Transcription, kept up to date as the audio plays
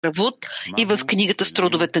Равут и в книгата с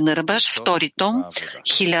трудовете на Рабаш, втори том,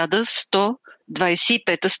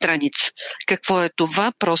 1125 страница. Какво е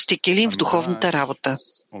това? Прости келим в духовната работа.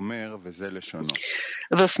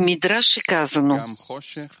 В Мидраш е казано: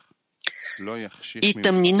 и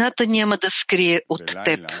тъмнината няма да скрие от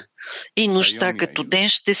теб, и нощта като ден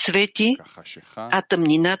ще свети, а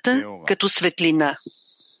тъмнината като светлина.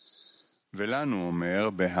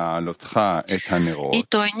 И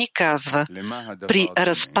той ни казва, при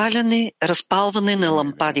разпалване на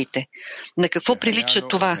лампадите. На какво прилича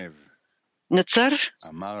това? На цар,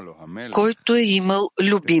 който е имал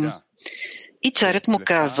любим. И царят му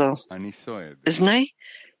казал: знай,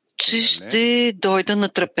 че ще дойда на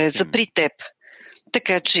трапеза при теб,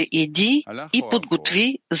 така че иди и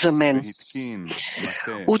подготви за мен.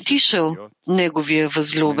 Отишъл неговия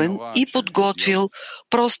възлюбен и подготвил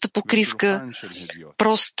проста покривка,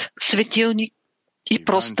 прост светилник и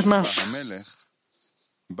проста маса.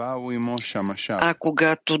 А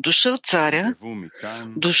когато дошъл царя,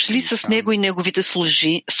 дошли с него и неговите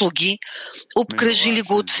слуги, обкръжили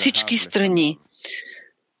го от всички страни,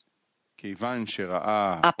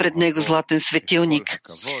 а пред него златен светилник.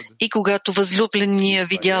 И когато възлюбленият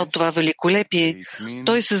видял това великолепие,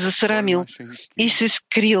 той се засрамил и се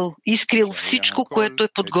скрил всичко, което е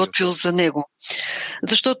подготвил за него,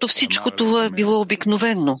 защото всичко това е било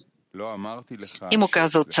обикновено. И му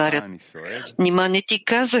казал царят: нима не ти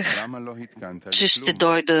казах, че ще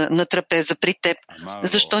дойда на трапеза при теб?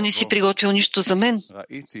 Защо не си приготвил нищо за мен?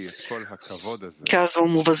 Казал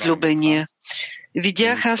му възлюбения: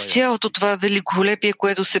 видях аз цялото това великолепие,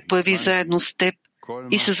 което се появи заедно с теб,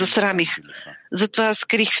 и се засрамих. Затова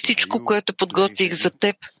скрих всичко, което подготвих за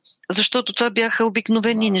теб, защото това бяха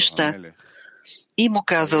обикновени неща. И му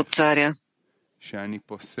казал царя: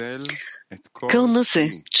 кълна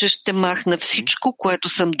се, че ще махна всичко, което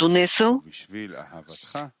съм донесъл,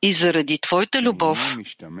 и заради твоята любов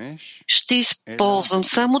ще използвам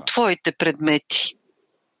само твоите предмети,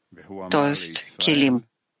 т.е. келим.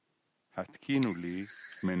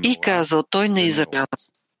 И казал той на Изабел: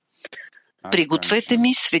 пригответе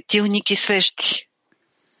ми светилник и свещи.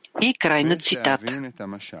 И край на цитата.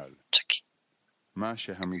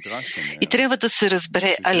 И трябва да се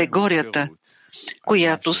разбере алегорията,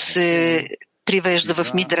 която се привежда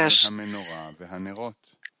в Мидраш.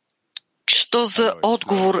 Що за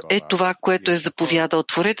отговор е това, което е заповядал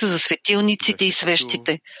Твореца за светилниците и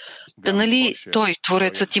свещите? Да нали той,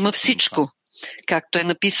 Творецът, има всичко, както е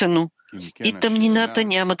написано: и тъмнината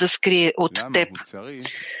няма да скрие от теб.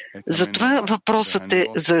 Затова въпросът е: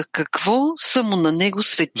 за какво са му на него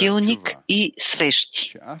светилник и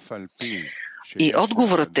свещи? И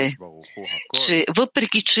отговорът е, че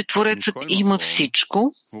въпреки, че Творецът има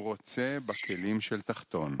всичко,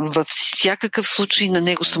 във всякакъв случай на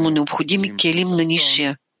него са му необходими келим на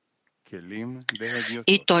нишия.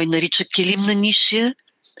 И той нарича келим на нишия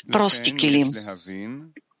прости келим.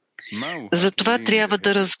 Затова трябва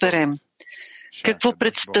да разберем какво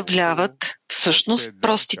представляват всъщност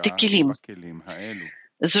простите келим.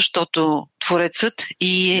 Защото Творецът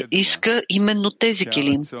и иска именно тези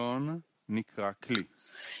келим.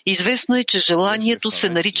 Известно е, че желанието се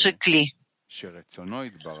нарича кли.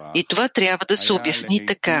 И това трябва да се обясни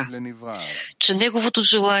така, че неговото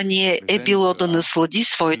желание е било да наслади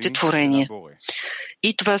своите творения.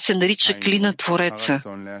 И това се нарича кли на Твореца,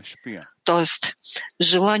 т.е.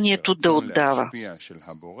 желанието да отдава.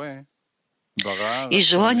 И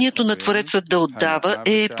желанието на Твореца да отдава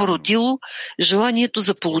е породило желанието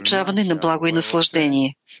за получаване на благо и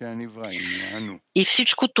наслаждение. И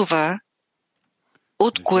всичко това,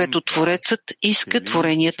 от което Творецът иска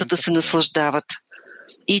творенията да се наслаждават.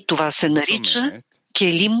 И това се нарича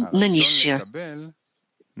келим на нишия.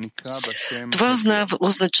 Това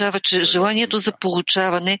означава, че желанието за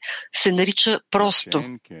получаване се нарича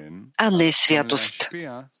просто, а не святост.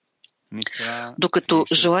 Докато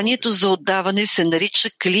желанието за отдаване се нарича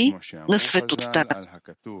кли на светостта.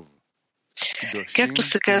 Както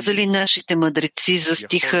са казали нашите мъдреци за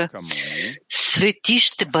стиха: свети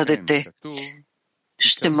ще бъдете,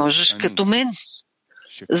 ще можеш като мен.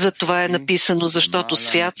 Затова е написано: защото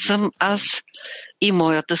свят съм аз и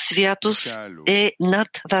моята святост е над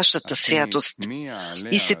вашата святост.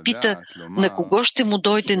 И се пита, на кого ще му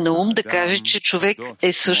дойде на ум да каже, че човек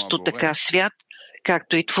е също така свят,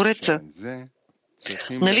 както и Твореца?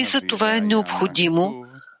 Нали за това е необходимо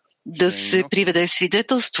да се приведе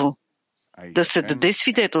свидетелство? Да се даде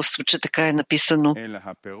свидетелство, че така е написано.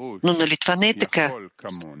 Но нали това не е така?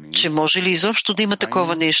 Че може ли изобщо да има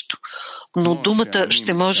такова нещо? Но думата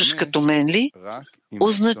 «ще можеш като мен ли»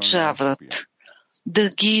 означават да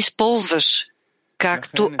ги използваш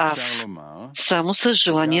както аз, само с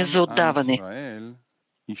желание за отдаване.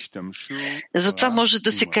 Затова може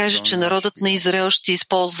да се каже, че народът на Израел ще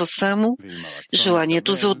използва само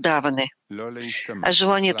желанието за отдаване, а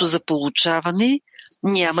желанието за получаване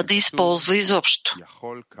няма да използва изобщо.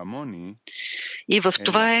 И в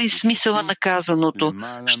това е смисъла на казаното: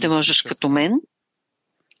 ще можеш като мен,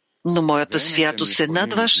 но моята святост е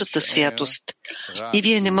над вашата святост. И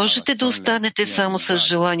вие не можете да останете само с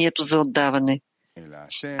желанието за отдаване,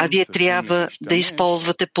 а вие трябва да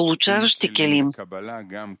използвате получаващи келим.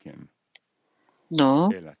 Но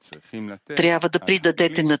трябва да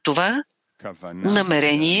придадете на това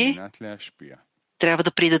намерение, трябва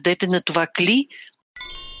да придадете на това кли.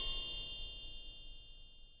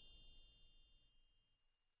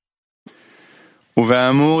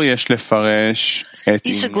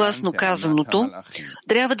 И съгласно казаното,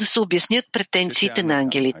 трябва да се обяснят претенциите на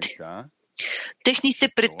ангелите. Техните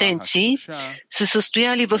претенции са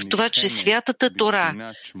състояли в това, че святата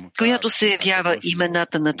Тора, която се явява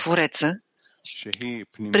имената на Твореца,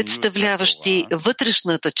 представляващи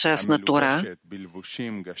вътрешната част на Тора,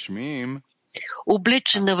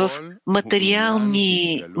 облечена в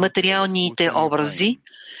материалните образи,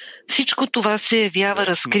 всичко това се явява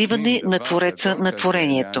разкриване на Твореца на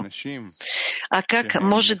творението. А как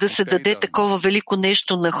може да се даде такова велико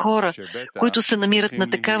нещо на хора, които се намират на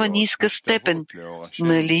такава ниска степен?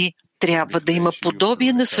 Нали, трябва да има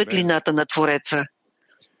подобие на светлината на Твореца,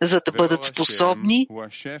 за да бъдат способни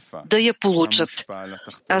да я получат.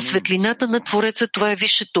 А светлината на Твореца, това е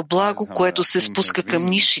висшето благо, което се спуска към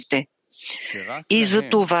нишите. И за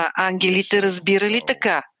това ангелите разбирали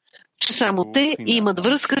така, че само те имат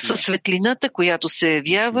връзка с светлината, която се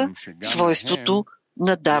явява свойството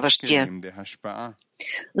на даващия.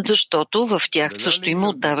 Защото в тях също има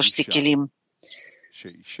отдаващи келим.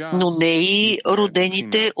 Но не и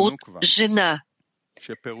родените от жена,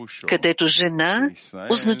 където жена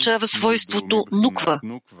означава свойството нуква,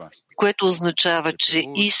 което означава, че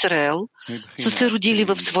Израел са се родили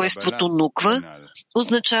в свойството нуква,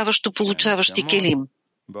 означаващо получаващи келим.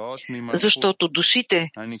 Защото душите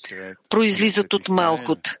произлизат от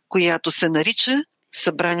Малхут, която се нарича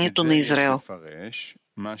събранието на Израел.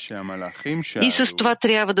 И с това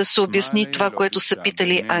трябва да се обясни това, което са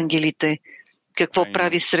питали ангелите. Какво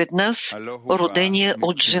прави сред нас родения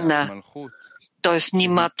от жена? Тоест,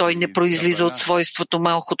 нима той не произлиза от свойството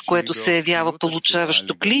Малхут, което се явява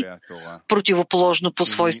получаващо кли, противоположно по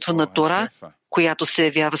свойство на Тора, която се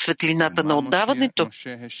явява светлината на отдаването?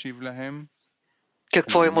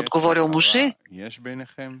 Какво им отговорил Моше?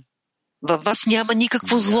 Във вас няма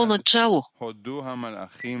никакво зло начало.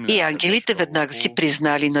 И ангелите веднага си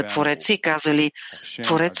признали на Твореца и казали: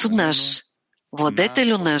 Творецо наш,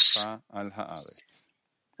 владетелю наш,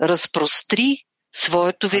 разпростри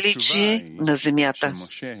своето величие на земята.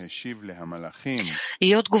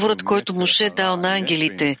 И отговорът, който Моше дал на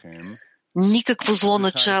ангелите: никакво зло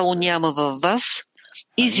начало няма във вас,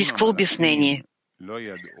 изисква обяснение.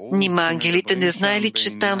 Нима ангелите не знаели,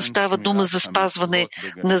 че там става дума за спазване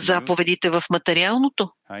на заповедите в материалното?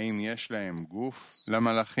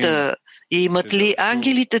 Та имат ли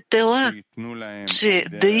ангелите тела, че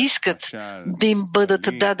да искат да им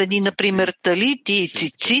бъдат дадени, например, талити и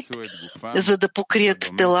цицит, за да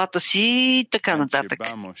покрият телата си и така нататък?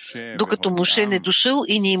 Докато Моше не дошъл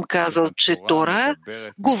и не им казал, че Тора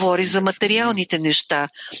говори за материалните неща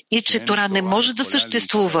и че Тора не може да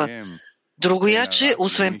съществува другояче,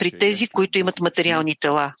 освен при тези, които имат материални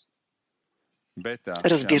тела.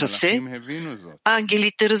 Разбира се,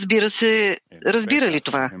 ангелите разбирали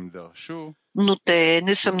това, но те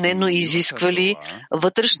несъмнено изисквали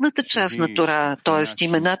вътрешната част на Тора, т.е.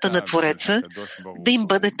 имената на Твореца, да им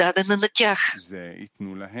бъде дадена на тях.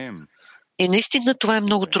 И наистина това е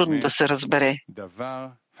много трудно да се разбере.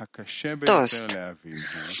 Тоест,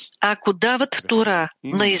 ако дават Тора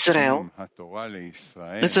на Израел,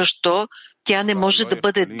 защо тя не може да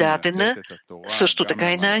бъде дадена също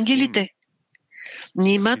така и на ангелите?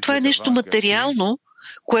 Нима това е нещо материално,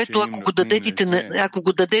 което ако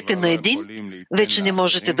го дадете на един, вече не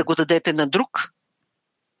можете да го дадете на друг.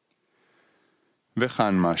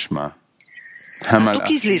 А тук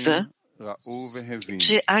излиза,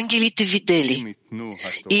 че ангелите видели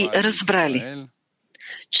и разбрали,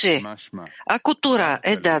 че ако Тора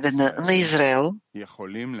е дадена на Израел,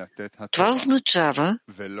 това означава,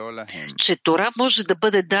 че Тора може да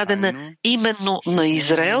бъде дадена именно на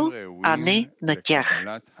Израел, а не на тях.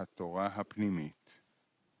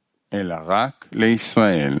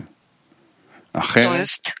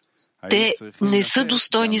 Тоест, те не са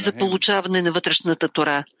достойни за получаване на вътрешната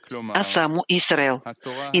Тора, а само Израел.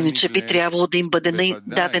 Иначе би трябвало да им бъде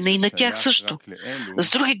дадена и на тях също. С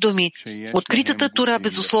други думи, откритата Тора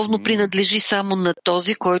безусловно принадлежи само на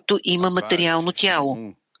този, който има материално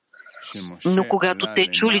тяло. Но когато те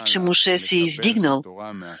чули, че Моше се е издигнал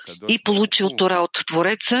и получил Тора от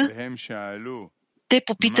Твореца, те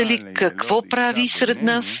попитали какво прави сред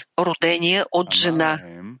нас родения от жена.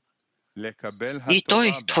 И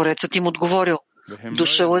той, Творецът им отговорил,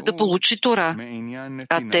 дошъл е да получи Тора,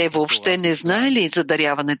 а те въобще не знаели за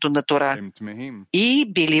даряването на Тора и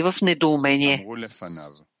били в недоумение.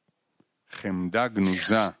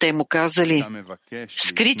 Те му казали,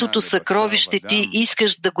 скритото съкровище ти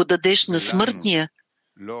искаш да го дадеш на смъртния,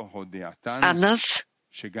 а нас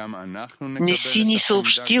не си ни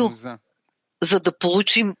съобщил, за да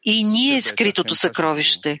получим и ние скритото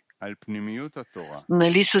съкровище.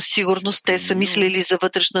 Нали със сигурност те са мислили за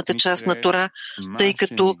вътрешната част на Тора, тъй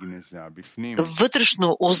като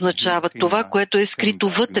вътрешно означава това, което е скрито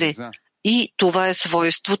вътре, и това е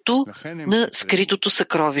свойството на скритото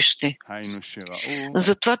съкровище.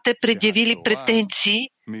 Затова те предявили претенции,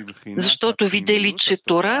 защото видели, че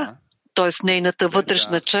Тора, т.е. нейната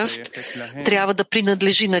вътрешна част, трябва да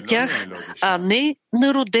принадлежи на тях, а не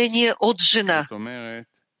на родения от жена.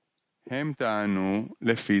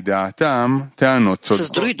 С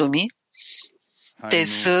други думи, те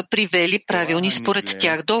са привели правилни според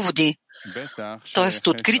тях доводи. Т.е.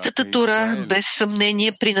 откритата Тора без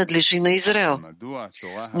съмнение принадлежи на Израел.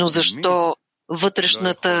 Но защо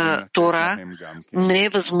вътрешната Тора не е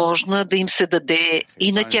възможна да им се даде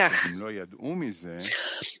и на тях?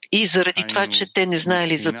 И заради това, че те не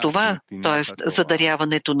знаели за това, т.е. за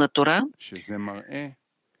даряването на Тора,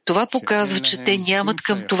 това показва, че те нямат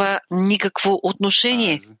към това никакво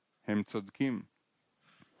отношение.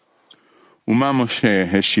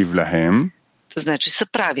 Значи са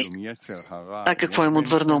прави. А какво им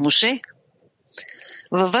отвърнал Моше?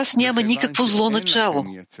 Във вас няма никакво зло начало.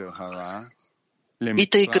 И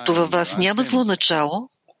тъй като във вас няма зло начало,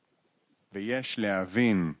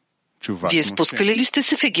 вие спускали ли сте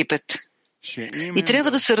се в Египет? И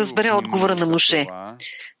трябва да се разбере отговора на Моше,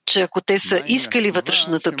 че ако те са искали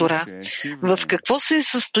вътрешната Тора, в какво се е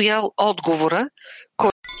състоял отговора,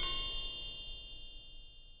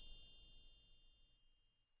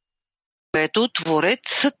 което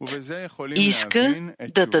Творецът иска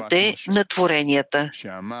да даде на творенията.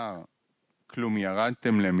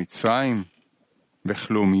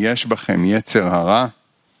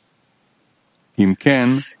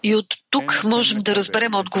 И от тук можем да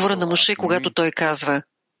разберем отговора на Моше, когато той казва: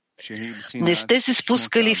 не сте се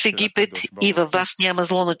спускали в Египет и във вас няма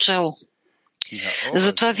зло начало.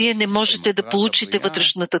 Затова вие не можете да получите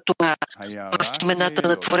вътрешната Тора, т.е. имената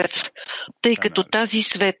на Творец, тъй като тази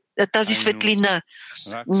светлина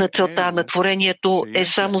на целта на творението е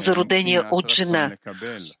само за родения от жена,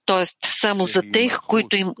 т.е. само за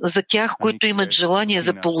тях, които имат желание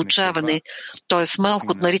за получаване, т.е.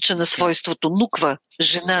 малко наричана свойството нуква,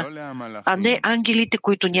 жена, а не ангелите,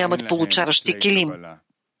 които нямат получаващи келим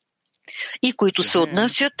и които се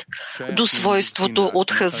отнасят до свойството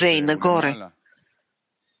от Хазей нагоре,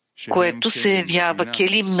 което се явява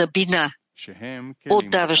келим на бина,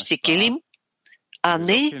 отдаващи келим, а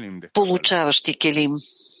не получаващи келим.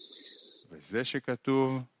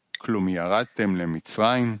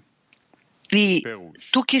 И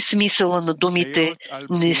тук е смисъла на думите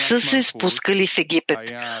 «не са се спускали в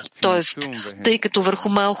Египет». Тоест, тъй като върху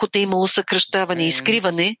Малхут е имало съкръщаване и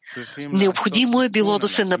изкриване, необходимо е било да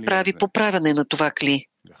се направи поправяне на това кли.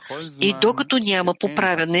 И докато няма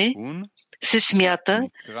поправяне, се смята,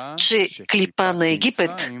 че клипа на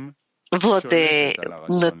Египет владее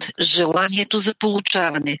над желанието за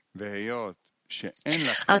получаване.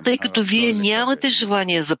 А тъй като вие нямате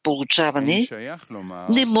желание за получаване,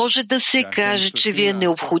 не може да се каже, че ви е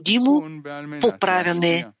необходимо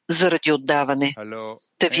поправяне заради отдаване.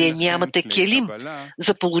 Та вие нямате келим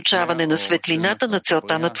за получаване на светлината на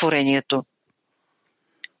целта на творението.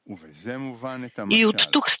 И от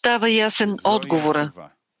тук става ясен отговора,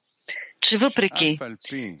 че въпреки,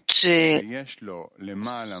 че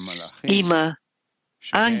има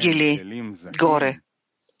ангели горе,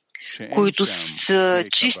 които са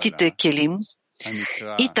чистите келим,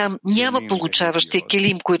 и там няма получаващи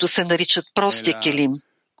келим, които се наричат простия келим,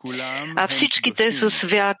 а всички те са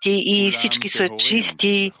святи и всички са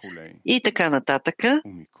чисти и така нататък.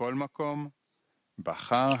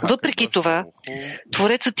 Въпреки това,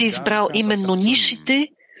 Творецът е избрал именно нишите,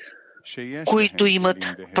 които имат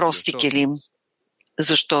прости келим,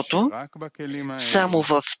 защото само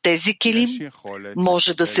в тези келим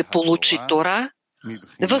може да се получи Тора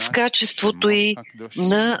в качеството й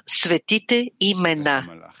на светите имена.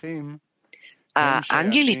 А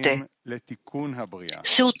ангелите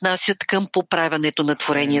се отнасят към поправянето на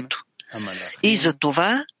творението. И за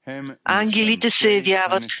това ангелите се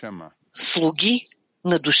явяват слуги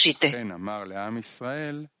на душите.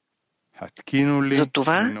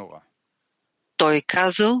 Затова той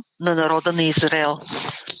казал на народа на Израел: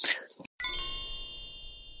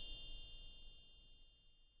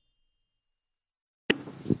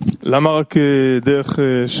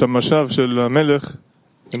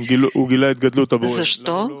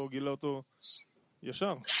 защо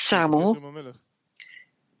само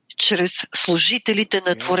чрез служителите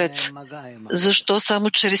на Твореца? Защо само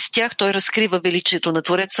чрез тях той разкрива величието на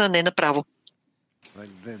Твореца, а не направо?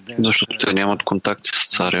 Защото те нямат контакт с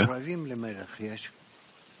царя,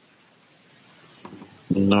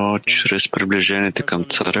 но чрез приближените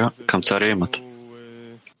към царя имат.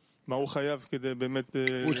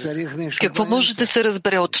 Какво може да се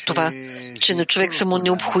разбере от това, че на човек са му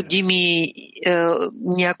необходими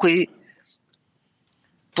някои...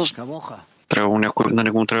 На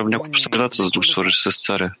него му трябва някой последател, за да го свържи с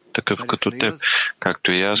царя, такъв като теб,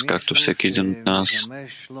 както и аз, както всеки един от нас.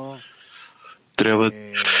 Трябва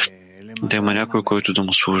да има някой, който да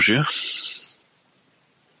му служи.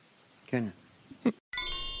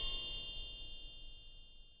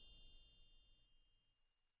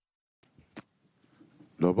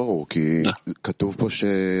 לא ברור, כי כתוב פה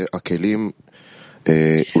שהכלים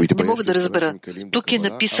Не мога да разбера. Тук е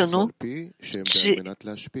написано, че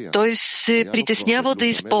той се притеснявал да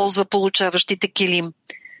използва получаващите келим.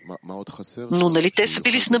 Но нали те са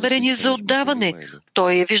били с намерение за отдаване?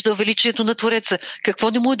 Той е виждал величието на Твореца.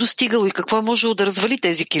 Какво не му е достигало и какво е можело да развали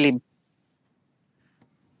тези келим?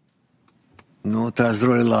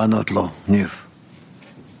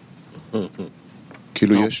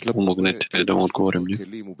 Помогнете да му отговорим.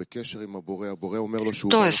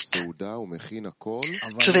 Тоест,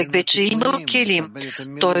 човек вече е имал келим.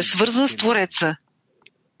 Той е свързан с Твореца.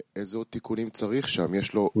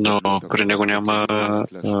 Но при него няма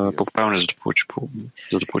поправяне, за да получи.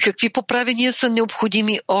 Какви поправения са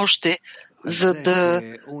необходими още, за да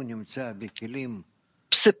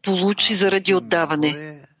се получи заради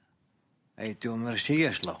отдаване?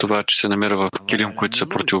 Това, че се намира в килим, които са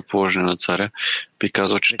противоположни на царя, би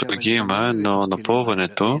казал, че той ги има, но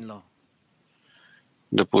напълването,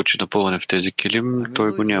 да получи напълване в тези килим,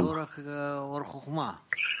 той го няма.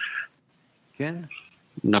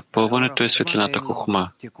 Напълването е светлината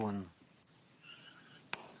хохма.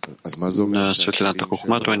 На светлината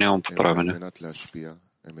хохма той няма поправяне.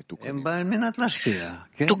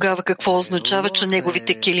 Тогава какво означава, че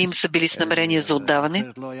неговите келим са били с намерение за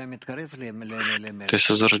отдаване? Те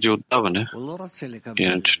са заради отдаване.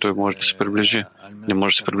 Иначе той може да се приближи. Не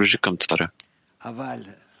може да се приближи към царя.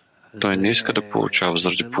 Той не иска да получава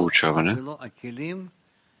заради получаване.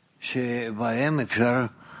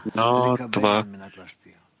 Но това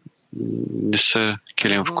не са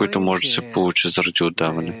келим, в които може да се получи заради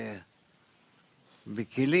отдаване.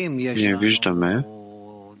 Ние виждаме,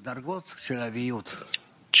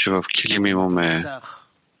 че в килим имаме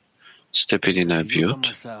степени на авиют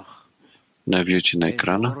и на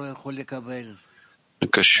екрана, на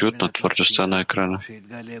кашют, на твърдостта на екрана,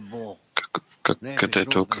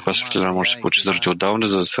 където каква светлина може да се получи заради отдаване,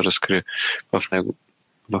 за да се разкрие в него.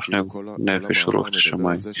 Нефеш, рух,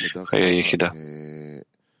 шамай, хая и хида.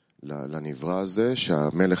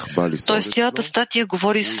 Тоест, цялата статия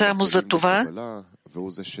говори само за това,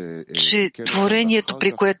 че творението,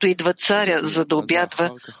 при което идва царя, за да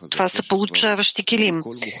обядва, това са получаващи килим.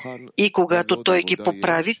 И когато той ги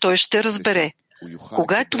поправи, той ще разбере.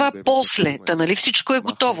 Кога е това после? Та нали всичко е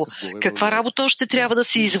готово? Каква работа още трябва да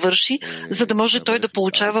се извърши, за да може той да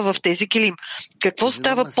получава в тези килим? Какво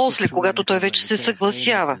става после, когато той вече се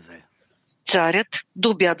съгласява? Царят да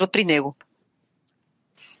обядва при него.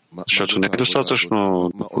 Защото не е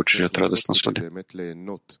достатъчно да получи, трябва да се наслади.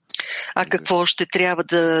 А какво още трябва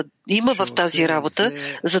да има в тази работа,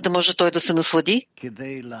 за да може той да се наслади?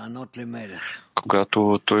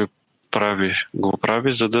 Когато той го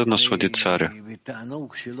прави, за да наслади царя.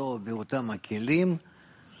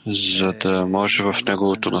 За да може в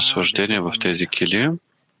неговото наслаждение в тези килим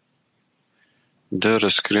да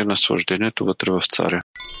разкрие наслаждението вътре в царя.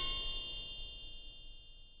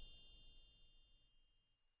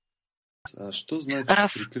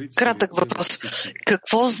 Раф, кратък въпрос.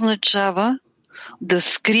 Какво означава да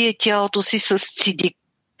скрие тялото си с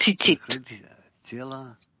цицит?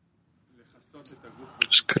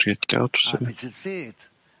 Скрие тялото си.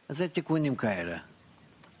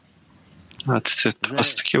 Това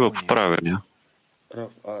са такива поправения.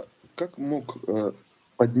 Как мог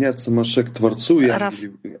подняться Машек к Творцу, и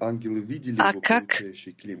ангелы видели его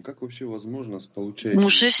получающий килим? Как вообще возможно с получающим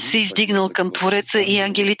Моше се издигнал към Твореца и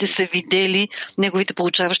ангелите са видели неговите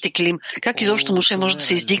получаващи килим. Как изобщо Моше може да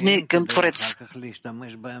се издигне към Творец?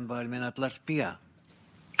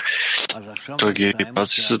 Той ги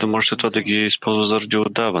пази, за да може това да ги използва заради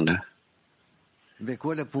отдаване.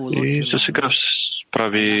 И за сега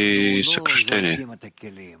прави съкръщение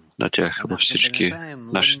на тях във всички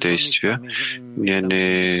наши действия. Ние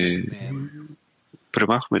не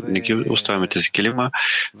премахваме, не ги оставяме тези килима,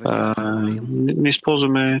 не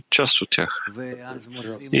използваме част от тях.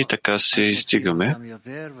 И така се издигаме.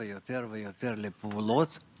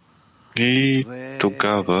 И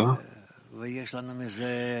тогава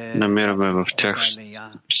намираме в тях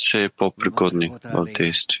все по-пригодни в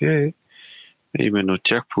действие. Именно от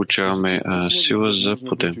тях получаваме сила за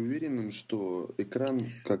подем.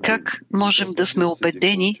 Как можем да сме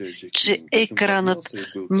убедени, че екранът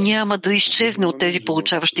няма да изчезне от тези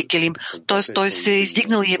получаващи килим? Т.е. той се е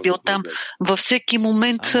издигнал и е бил там. Във всеки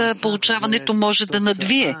момент получаването може да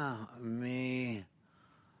надвие.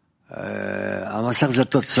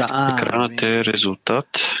 Екранът е резултат.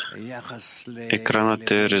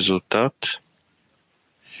 Екранът е резултат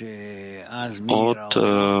от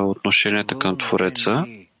отношенията към Твореца,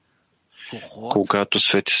 когато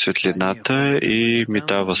свети светлината и ми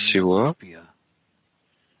дава сила,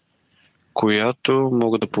 която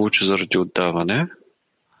мога да получа заради отдаване.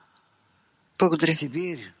 Благодаря.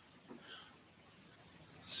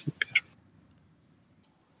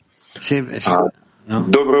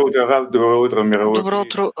 Добро утро, Рав. Добро утро, мировой. Добро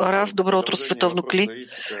утро, Рав. Добро утро, световно кли.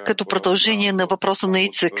 Като продължение на въпроса на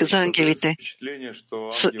Ицек за ангелите,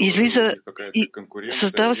 излиза и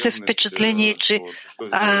създава се впечатление, че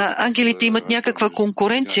ангелите имат някаква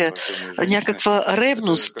конкуренция, някаква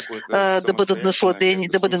ревност да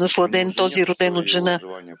бъде насладен този роден от жена.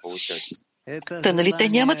 Та, нали, те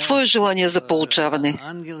нямат свое желание за получаване?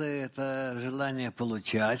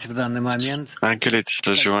 Ангелите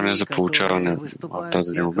са желание за получаване в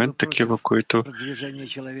този момент, такива, които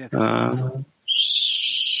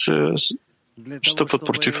стъпват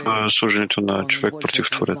против служенето на човек против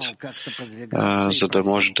Твореца, за да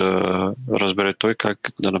може да разбере той как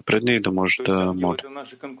да напредне и да може да моли.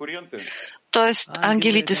 Тоест,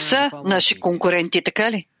 ангелите са наши конкуренти,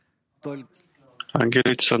 така ли?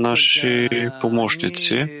 Ангелите са наши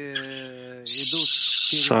помощници,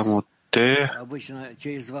 само те,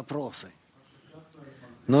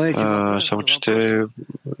 само че те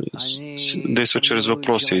действат чрез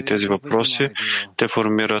въпроси и тези въпроси те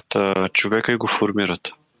формират човека и го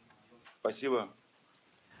формират.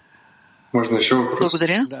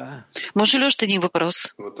 Благодаря. Може ли още един въпрос?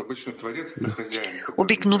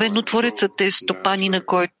 Обикновено Творецът е стопани, на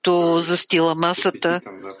който застила масата,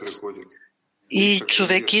 и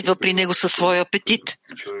човек идва при него със своя апетит.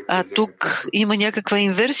 А тук има някаква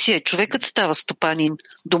инверсия. Човекът става стопанин,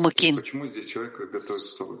 домакин.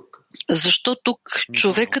 Защо тук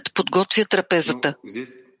човекът подготвя трапезата?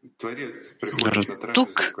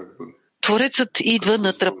 Тук Творецът идва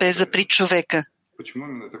на трапеза при човека.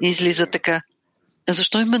 Излиза така.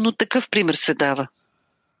 Защо именно такъв пример се дава?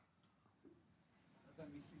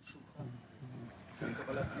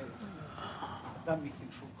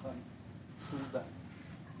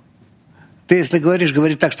 Ты, если говоришь,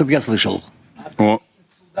 говори так, чтобы я слышал.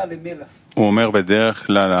 הוא אומר בדרך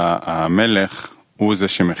כלל המלך הוא זה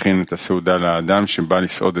שמכין את הסעודה לאדם שבא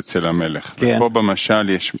לסעוד אצל המלך. ופה במשל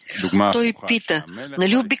יש דוגמה. Той пита,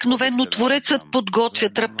 нали обикновено Творецът подготвя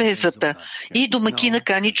трапезата и домакина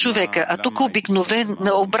кани човека, а тук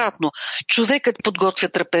обикновено обратно. Човекът подготвя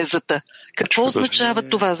трапезата. Какво означава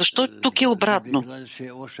това? Защо тук е обратно?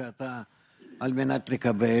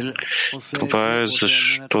 Това е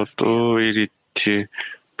защото или ти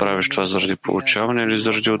правиш това заради получаване или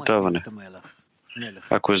заради отдаване.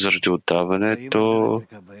 Ако е заради отдаване, то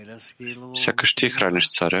сякаш ти храниш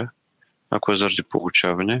царя. Ако е заради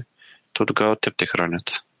получаване, то тогава теб те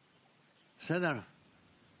хранят.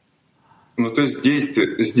 Ну, то есть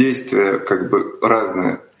действия как бы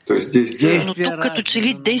разные. То есть действия... Но тук като че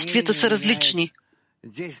ли действията са различни.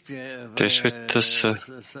 Действията са...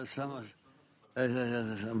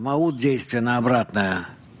 Маут действия на обратное.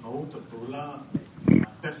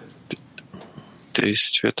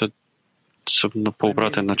 Действията са на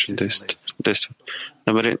по-обратен начин действат.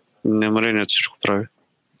 Намерението всичко прави.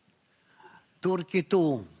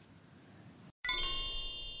 Турки-ту.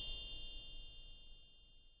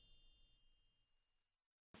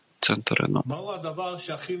 Център 1.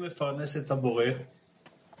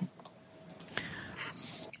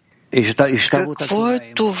 Какво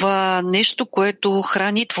е това нещо, което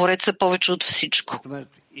храни Твореца повече от всичко?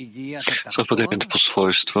 Съвпадението по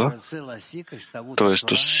свойства,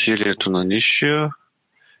 т.е. усилието на нисшия,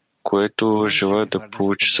 което желая да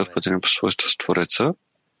получи съвпадение по свойства с Твореца.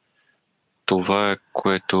 Това е,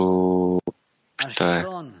 което питае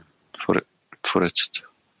Творецът.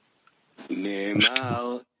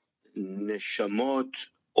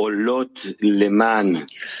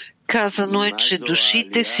 Казано е, че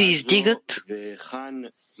душите се издигат.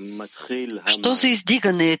 Що за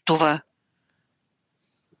издигане е това?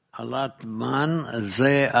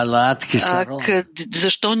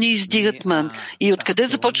 Защо ни издигат ман? И откъде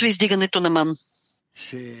започва издигането на ман?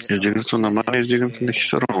 Издигането на ман е издигането на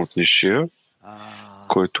хисарон от нишия,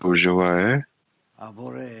 който желае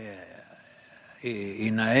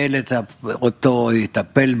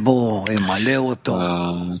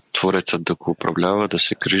Творецът да го управлява, да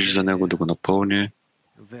се грижи за него, да го напълни.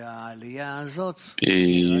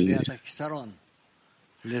 И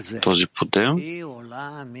този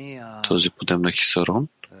подем на хисарон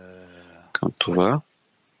към това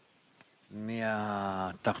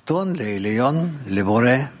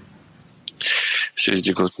се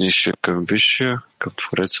издига от нисшия към висшия, към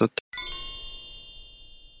Творецът.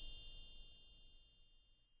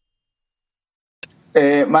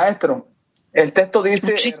 Maestro, el texto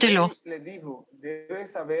dice, Учителю, le dijo, debes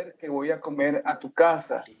saber que voy a comer a tu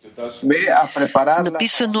casa. Ve a prepararla.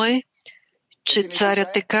 Написано е, че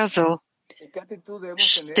царят е казал: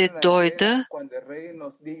 ще дойда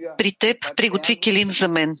при теб, приготви килим за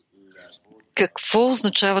мен. Какво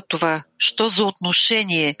означава това? Що за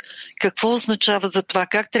отношение? Какво означава за това?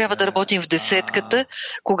 Как трябва да работим в десетката,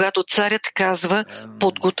 когато царят казва: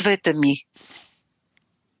 подгответе ми?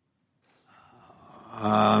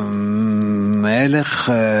 המלך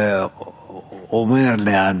אומר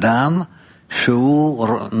לאדם שהוא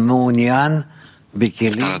מעוניין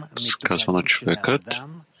בכלים казва на човекът,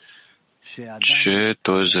 че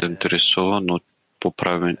той е заинтересован в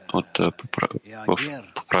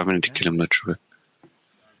поправените килим на човек,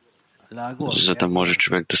 за да може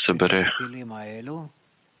човек да събере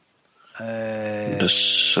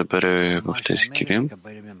в тези килим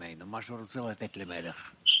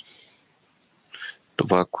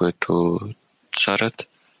това, което царят,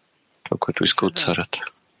 това, което иска от царят.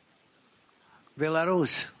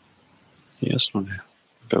 Беларус. Ясно ли?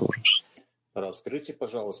 Беларус.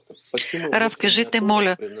 Рав, кажете,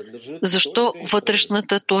 моля, защо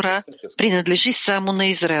вътрешната Тора принадлежи само на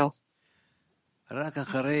Израел?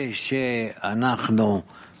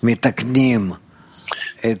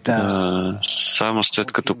 Само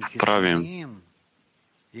след като поправим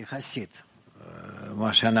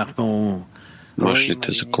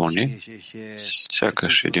външните закони,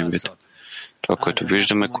 сякаш един вид. Това, което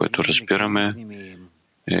виждаме, което разбираме,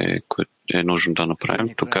 е нужно да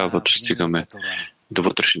направим, тогава достигаме до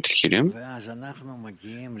вътрешните хилим,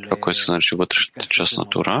 това, което се нарича вътрешната част на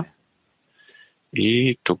Тора,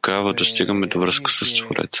 и тогава достигаме до връзка с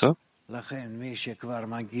Твореца.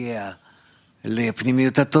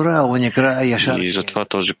 И затова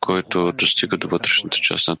този, който достига до вътрешната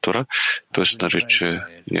част на Тора, той се нарича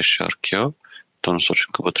Ешар Кел, той насочен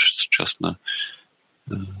към вътрешната част на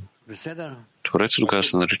Твореца, тогава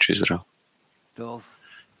се нарича Израел.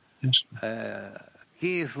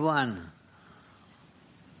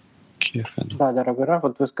 Да, дорогой Рав,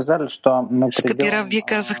 вот вы сказали, что мы придем, вие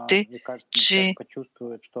казахте, че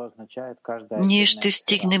ние ще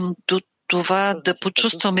стигнем до това да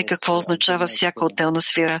почувстваме какво означава всяка отделна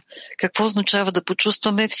сфера. Какво означава да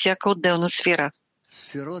почувстваме всяка отделна сфера?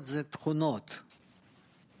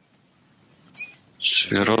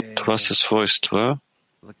 Сферот, това са свойства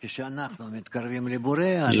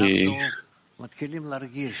и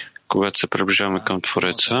когато се приближаваме към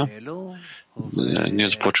Твореца, ние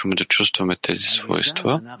започваме да чувстваме тези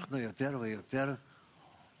свойства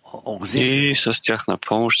и с тяхна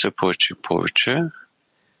помощ все повече и повече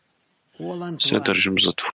се държим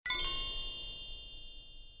за това.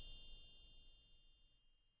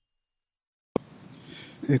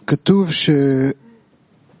 כתוב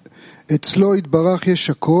שאצלו יתברך יש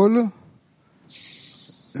הכל.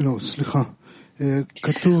 לא, סליחה.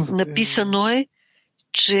 כתוב... Написано е,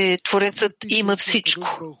 че Творецът има всичко.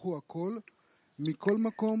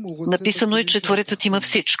 Написано е, че Творецът има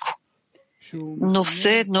всичко. Но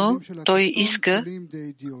все едно той иска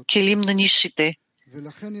келим на нишите.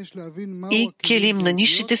 И келим на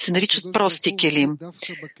нишите се наричат прости келим.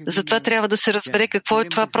 Затова трябва да се разбере какво е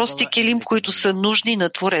това прости келим, които са нужни на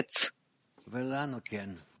Творец.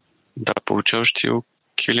 Да, получаващия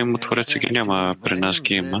келим от Твореца ги няма, при нас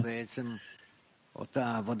ги има.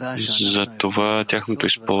 За това тяхното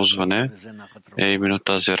използване е именно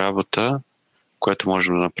тази работа, която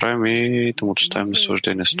можем да направим и да му доставим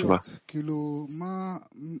наслаждение с това.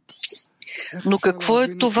 Но какво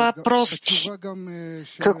е това прости?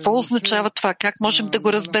 Какво означава това? Как можем да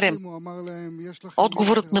го разберем?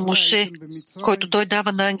 Отговорът на Моше, който той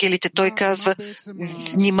дава на ангелите, той казва: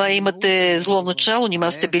 нима имате зло начало,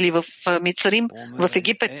 нима сте били в Мицарим, в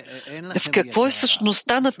Египет. В какво е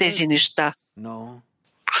същността на тези неща?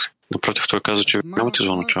 Напротив, той каза, че нямате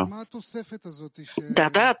зло начало.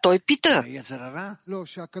 Да, той пита.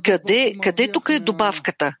 Къде тук е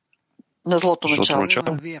добавката на злото начало?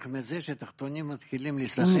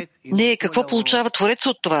 Не, какво получава Творецът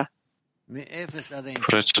от това?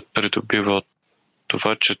 Творецът придобива от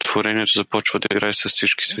това, че творението започва да играе с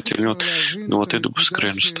всички светлини от нулата до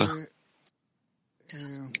безкрайността.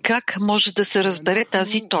 Как може да се разбере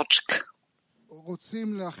тази точка?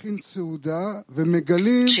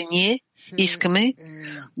 Че ние искаме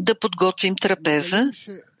да подготвим трапеза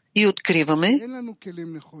и откриваме,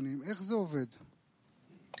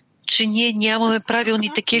 че ние нямаме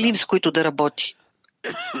правилните келим, с които да работи.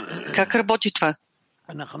 Как работи това?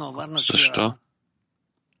 Защо?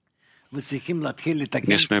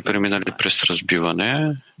 Ние сме преминали през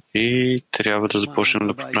разбиване и трябва да започнем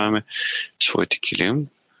да поправяме своите килим.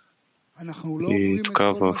 И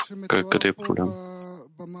тогава къде е проблем?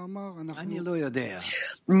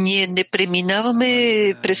 Ние не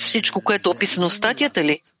преминаваме през всичко, което е описано в статията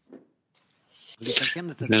ли?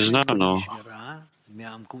 Не знам, но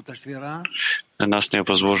на нас не е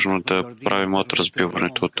възможно да правим от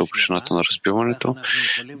разбиването, от дълбочината на разбиването,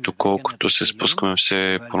 доколкото се спускаме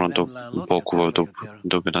все по-надълбоко в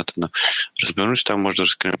дълбината на разбиването. Там може да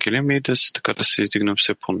разкрием килим и така да се издигнем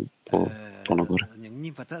все по-нагоре.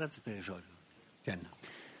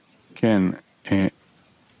 כן,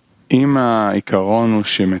 אם העיקרון הוא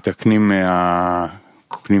שמתקנים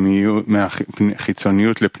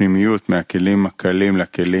מהחיצוניות לפנימיות, מהכלים הקלים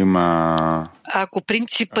לכלים Ако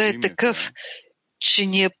принципът е такъв, че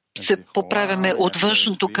ние се поправяме от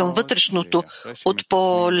външното към вътрешното, от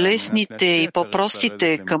по-лесните и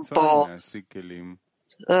по-простите към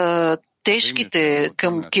по-тежките,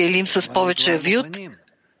 към келим с повече авют,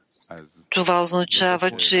 това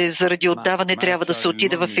означава, че заради отдаване трябва да се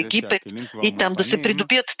отиде в Египет и там да се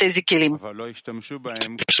придобият тези келим.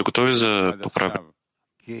 Са готови за поправяне.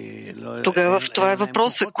 Тогава това е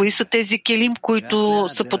въпросът. Кои са тези келим, които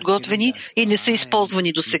са подготвени и не са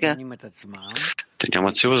използвани до сега? Те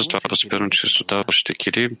нямат сила, затова постепенно чрез отдаващите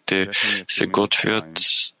келим те се готвят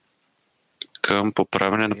към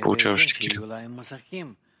поправяне на получаващите келим.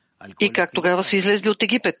 И как тогава са излезли от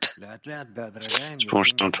Египет? С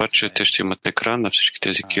помощта на това, че те ще имат екран на всички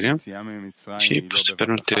тези келим и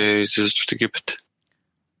постепенно те излизат от Египет.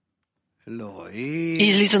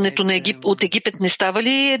 Излизането от Египет не става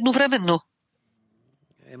ли едновременно?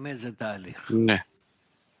 Не.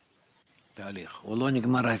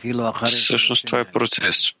 Всъщност това е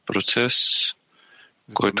процес. Процес,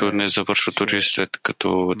 който не завършва дори след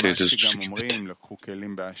като те излизат от Египет.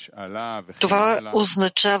 Това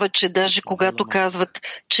означава, че даже когато казват,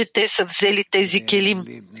 че те са взели тези келим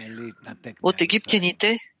от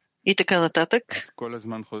египтяните и така нататък,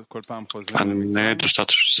 а не е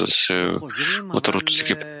достатъчно да се отърват от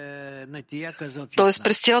Египет. Тоест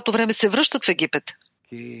през цялото време се връщат в Египет.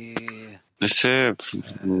 Не се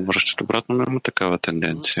връщат обратно, но има такава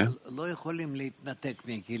тенденция.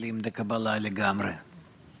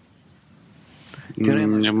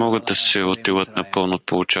 Не могат да се отиват напълно от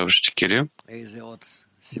получаващи келим.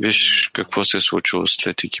 Виж какво се е случило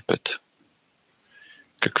след Египет.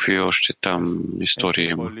 Какви още там истории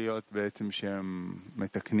има.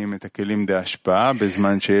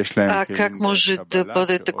 А как може да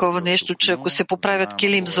бъде такова нещо, че ако се поправят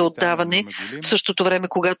келим за отдаване, в същото време,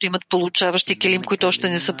 когато имат получаващи келим, които още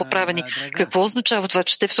не са поправени, какво означава това,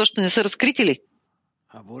 че те все още не са разкрити ли?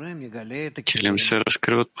 Келим се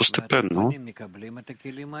разкриват постепенно.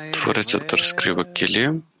 Творецът разкрива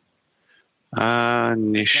келим, а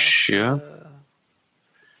нишия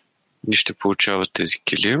ще получават тези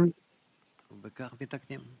келим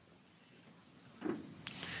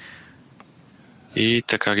и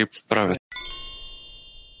така ги поправят.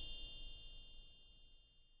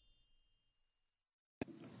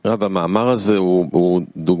 В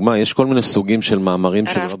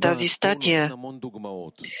тази статия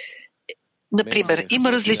Например,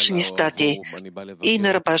 има различни статии и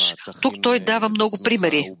на Рабаш. Тук той дава много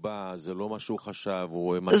примери.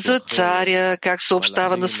 За царя, как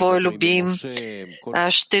съобщава на своя любим: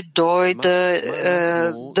 аз ще дойда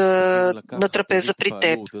на трапеза при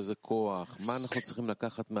теб.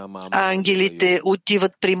 Ангелите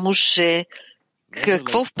отиват при Моше.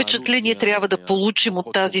 Какво впечатление трябва да получим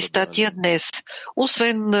от тази статия днес,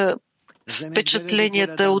 освен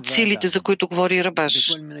впечатленията от силите, за които говори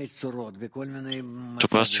Рабаш?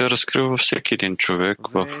 Това се разкрива във всеки един човек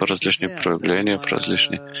в различни проявления, в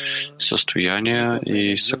различни състояния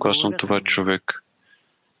и съгласно това човек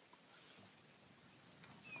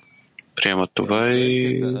приема това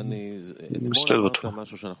и следва това.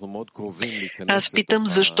 Аз питам,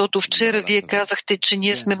 защото вчера вие казахте, че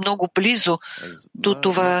ние сме много близо до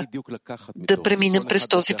това да преминем през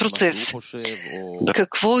този процес. Да.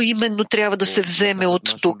 Какво именно трябва да се вземе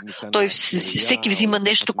от тук? Всеки взима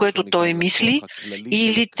нещо, което той мисли,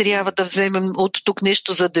 или трябва да вземем от тук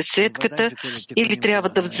нещо за десетката, или трябва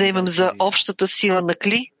да вземем за общата сила на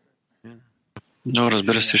Кли? Но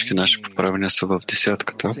разбира се, всички наши поправения са в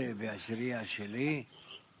десятката.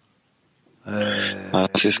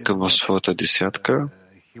 Аз искам в своята десятка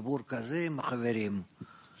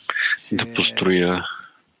да построя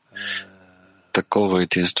такова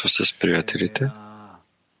единство с приятелите,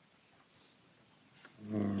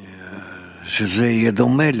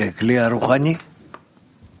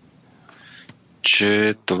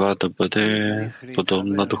 че това да бъде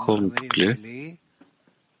подобно на духовното кле.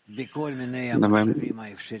 На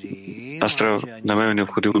мен е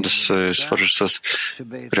необходимо да се свържа с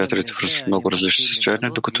приятелите в много различни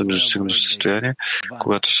състояния, докато не достигна до състояние,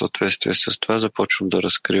 когато в съответствие с това започвам да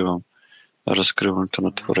разкривам разкриването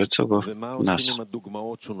на Твореца в нас.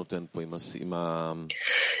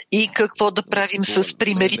 И какво да правим с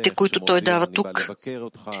примерите, които той дава тук?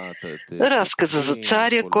 Разказа за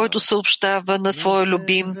царя, който съобщава на своя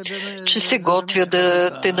любим, че се готвя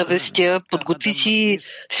да те навестя, подготви си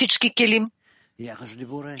всички келим.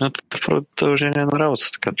 Но това е продължение на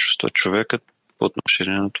работа, така чувства човекът по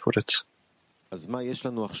отношение на Твореца.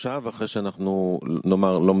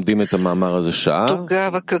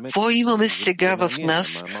 Тогава какво имаме сега в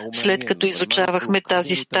нас, след като изучавахме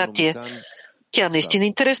тази статия? Тя наистина е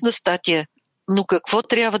интересна статия, но какво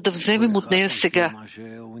трябва да вземем от нея сега?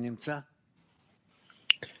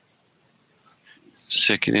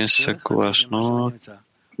 Всеки един съгласно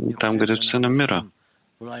там, където се намира.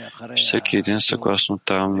 Всеки един съгласно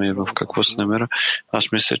там и в какво се намира.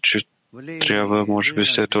 Аз мисля, че трябва, може би,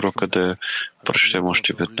 след урока да прочетем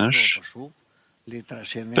още веднъж,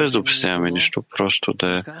 без да обясняваме нищо, просто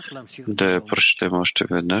да прочетем още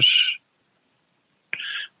веднъж,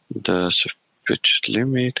 да се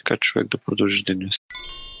впечатлим и така човек да продължи деня.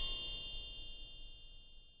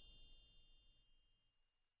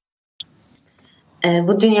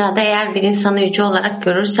 Bu dünyada eğer bir insanı yüce olarak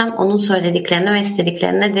görürsem onun söylediklerine ve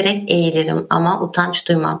istediklerine direkt eğilirim ama utanç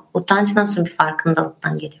duymam. Utanç nasıl bir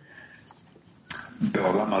farkındalıktan geliyor?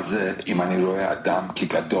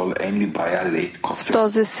 В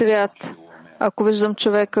този свят, ако виждам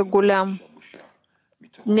човека голям,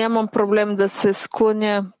 нямам проблем да се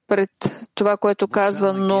склоня пред това, което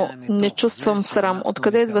казва, но не чувствам срам.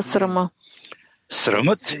 Откъде идва срама?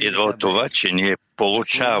 Срамът идва от това, че ние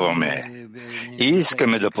получаваме и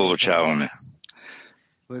искаме да получаваме.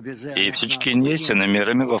 И всички ние се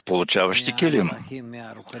намираме в получаващи килим.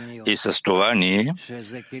 И с това ние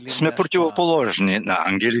сме противоположни на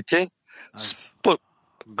ангелите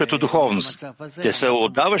като духовност. Те са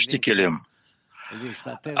отдаващи килим.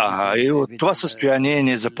 И от това състояние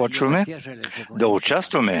ние започваме да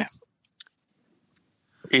участваме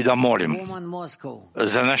и да молим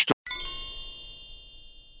за нашето.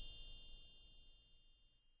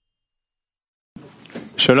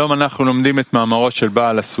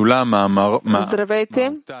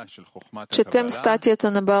 Здравейте! Четем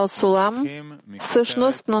статията на Баал Сулам,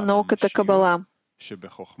 същност на науката Кабала.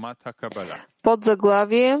 Под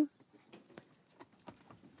заглавие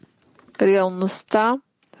реалността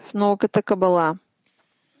в науката Кабала.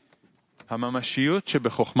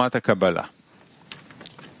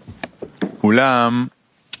 אולם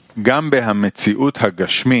גם בהמציאות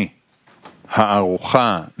הגשמי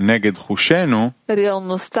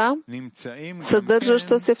реалността,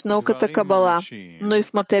 съдържаща се в науката Кабала, но и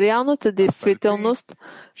в материалната действителност,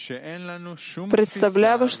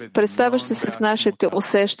 представящи се в нашите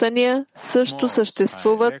усещания, също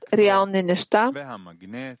съществуват реални неща,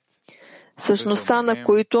 същността на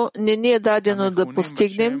които не ни е дадено да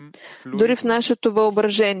постигнем, дори в нашето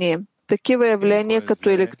въображение. Такива явления като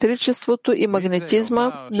електричеството и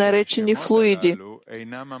магнетизма, наречени флуиди.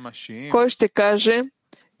 Кой ще каже,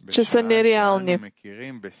 че са нереални?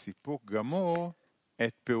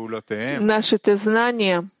 Нашите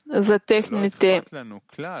знания за техните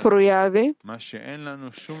прояви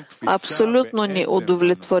абсолютно ни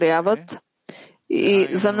удовлетворяват и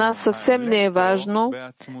за нас съвсем не е важно,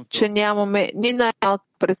 че нямаме ни най-малка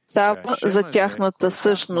представа за тяхната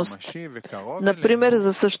същност. Например,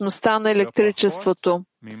 за същността на електричеството.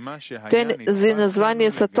 Тези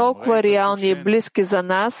названия са толкова реални и близки за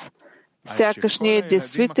нас, сякаш ние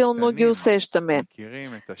действително ги усещаме.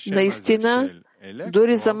 Наистина,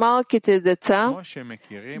 дори за малките деца,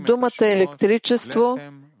 думата електричество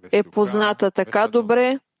е позната така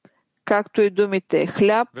добре, както и думите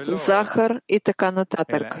хляб, захар и така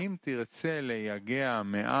нататък.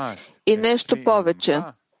 И нещо повече.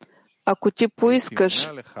 Ако ти поискаш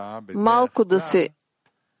малко да се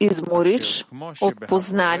измориш от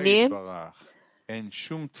познание,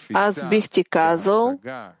 аз бих ти казал,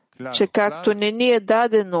 че както не ни е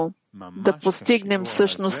дадено да постигнем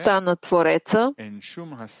същността на Твореца,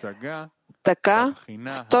 така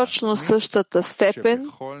в точно същата степен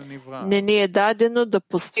не ни е дадено да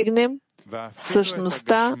постигнем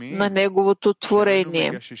същността на Неговото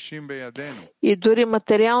творение. И дори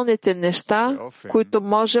материалните неща, които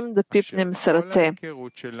можем да пипнем с ръце.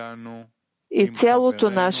 И цялото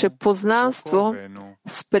наше познанство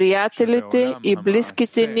с приятелите и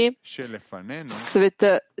близките ни в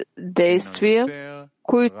света действия,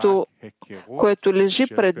 което лежи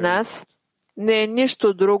пред нас, не е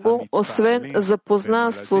нищо друго, освен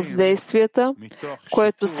запознанство с действията,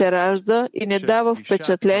 което се ражда и не дава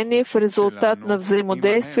впечатление в резултат на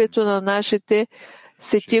взаимодействието на нашите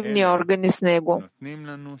сетивни органи с него.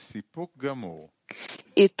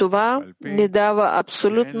 И това ни дава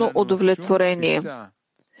абсолютно удовлетворение,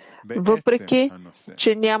 въпреки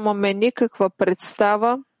че нямаме никаква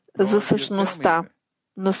представа за същността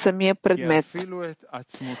на самия предмет.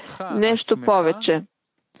 Нещо повече.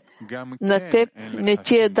 На теб не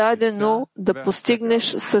ти е дадено да постигнеш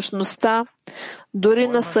същността дори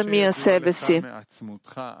на самия себе си.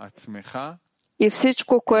 И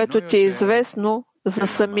всичко, което ти е известно за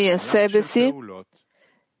самия себе си,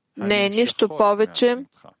 не е нищо повече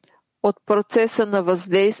от процеса на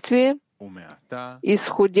въздействие,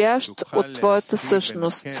 изходящ от твоята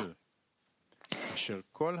същност.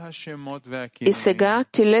 И сега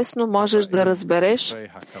ти лесно можеш да разбереш,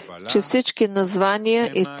 че всички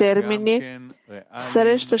названия и термини,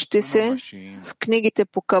 срещащи се в книгите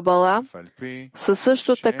по Кабала, са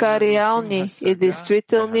също така реални и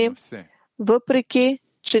действителни, въпреки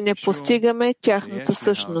че не постигаме тяхната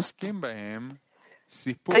същност.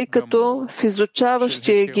 Тъй като в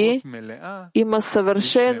изучаващия ги има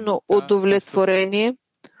съвършено удовлетворение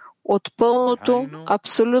от пълното,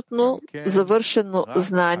 абсолютно завършено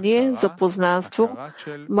знание за познанство,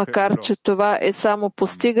 макар че това е само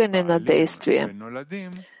постигане на действие,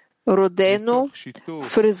 родено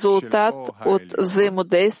в резултат от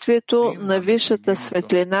взаимодействието на висшата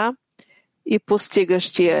светлина и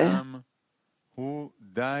постигащия е.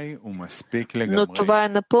 Но това е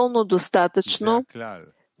напълно достатъчно,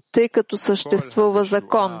 тъй като съществува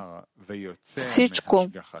закон. Всичко,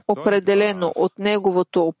 определено от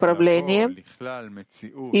Неговото управление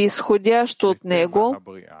и изходящо от Него,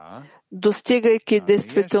 достигайки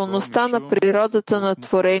действителността на природата на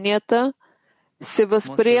творенията, се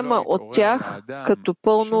възприема от тях като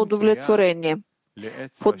пълно удовлетворение.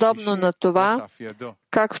 Подобно на това,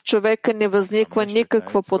 как в човека не възниква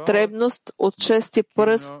никаква потребност от шести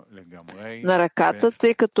пръст на ръката,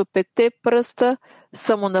 тъй като 5 пръста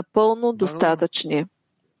са му напълно достатъчни.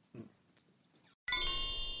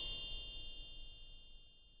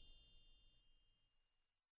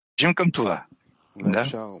 Към това. Да?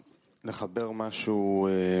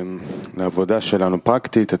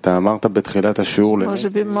 Може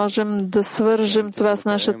би можем да свържем това с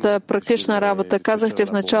нашата практична работа. Казахте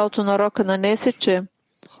в началото на урока на Неси, че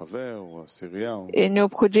е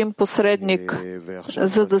необходим посредник,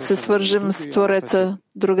 за да се свържем с Твореца.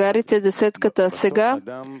 Другарите, десетката. Сега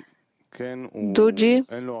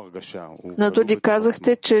на Дуди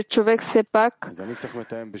казахте, че човек все пак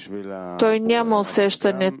той няма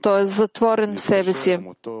усещане, той е затворен в себе си.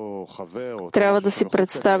 Трябва да си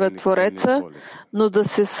представя Твореца, но да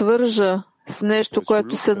се свържа с нещо,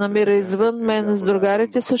 което се намира извън мен, с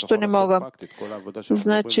другарите също не мога.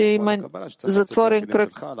 Значи има затворен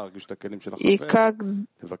кръг. И как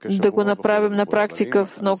да го направим на практика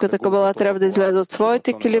в науката Кабала? Трябва да изляза от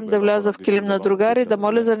своите килим, да вляза в килим на другари, да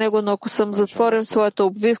моля за него, но ако съм затворен в своята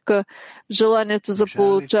обвивка, желанието за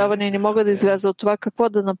получаване и не мога да изляза от това, какво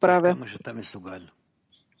да направя?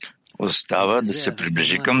 Остава да се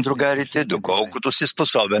приближи към другарите, доколкото си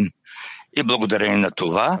способен. И благодарение на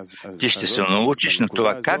това, ти ще се научиш на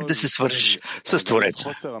това как да се свържиш с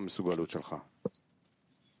Твореца.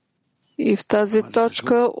 И в тази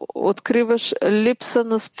точка откриваш липса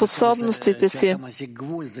на способностите си.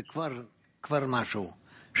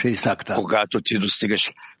 Когато ти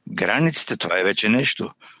достигаш границите, това е вече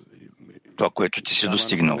нещо. Това, което ти си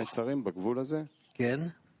достигнал.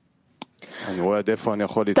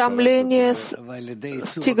 Там ли ние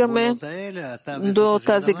стигаме до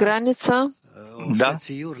тази граница? Да.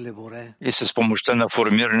 И с помощта на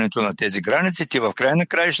формирането на тези граници, ти в края на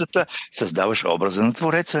краищата създаваш образа на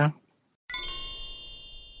Твореца.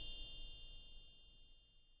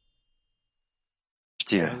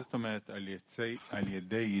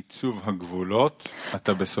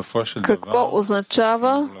 Какво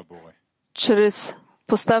означава чрез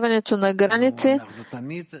поставянето на граници,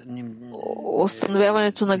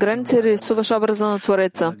 установяването на граници, рисуваш образа на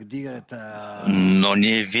Твореца? Но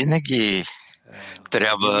ние винаги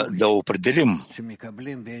трябва да определим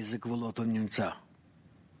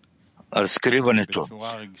разкриването,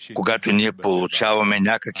 когато ние получаваме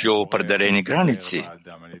някакви определени граници.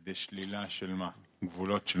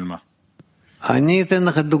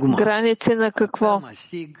 Граници на какво?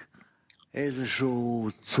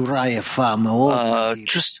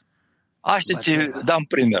 Аз ще ти дам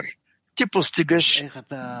пример. Ти постигаш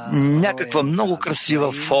някаква много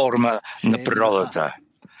красива форма на природата,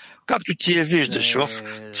 както ти я виждаш в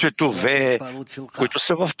цветове, които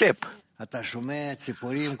са в теб.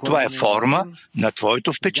 Това е форма на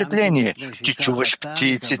твоето впечатление. Ти чуваш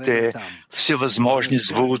птиците, всевъзможни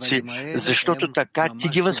звуци, защото така ти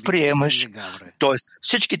ги възприемаш. Тоест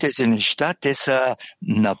всички тези неща, те са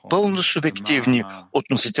напълно субективни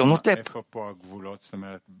относително теб.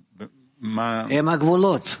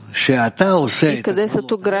 И къде са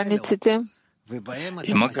тук границите?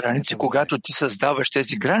 Има граници, когато ти създаваш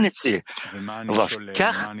тези граници. В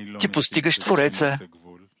тях ти постигаш Твореца.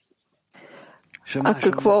 А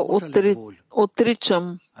какво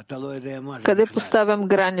отричам? Къде поставям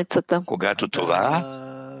границата? Когато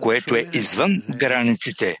това, което е извън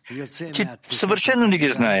границите, ти съвършено не ги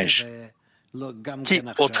знаеш. Ти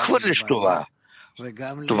отхвърляш това.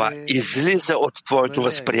 Това излиза от твоето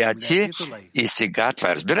възприятие и сега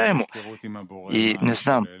това е разбираемо. И не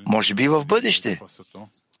знам, може би и в бъдеще.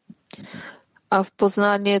 А в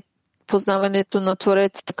познаването на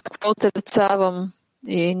Твореца, какво отрицавам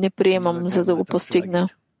и не приемам, за да го постигна?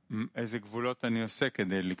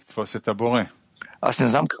 Аз не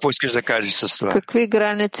знам какво искаш да кажеш с това. Какви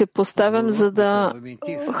граници поставям, за да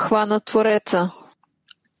хвана Твореца?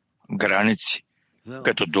 Граници.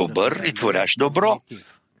 Като добър и творящ добро.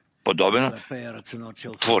 Подобен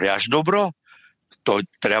творящ добро. Той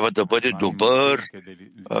трябва да бъде добър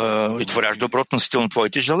и творящ добро относително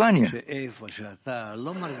твоите желания.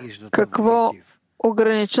 Какво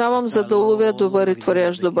ограничавам, за да уловя добър и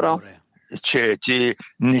творящ добро? Че ти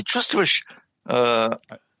не чувстваш,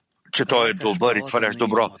 че той е добър и творящ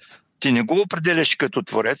добро. Ти не го определяш като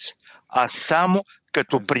творец, а само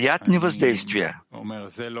като приятни въздействия.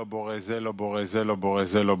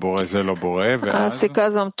 Аз си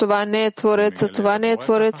казвам, това не е Твореца, това не е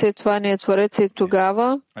Твореца и това не е Твореца и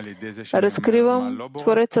тогава разкривам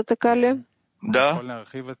Твореца, така ли? Да.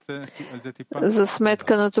 За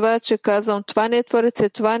сметка на това, че казвам, това не е Твореца и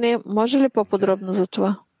това не е. Може ли по-подробно за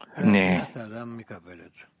това? Не.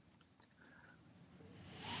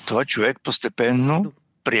 Това човек постепенно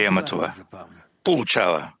приема това.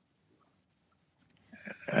 Получава.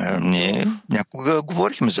 Ние някога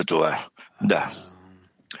говорихме за това. Да.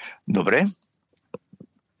 Добре.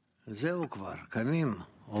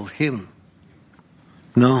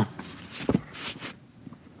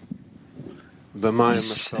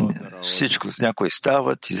 Всичко, някои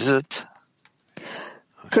стават, излизат.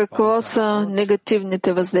 Какво са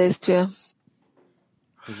негативните въздействия?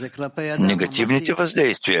 Негативните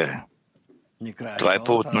въздействия. Това е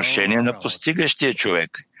по отношение на постигащия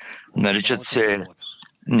човек. Наричат се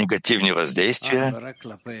негативни въздействия,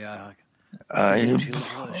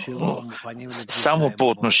 само по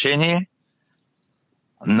отношение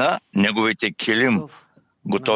на неговите килим, готови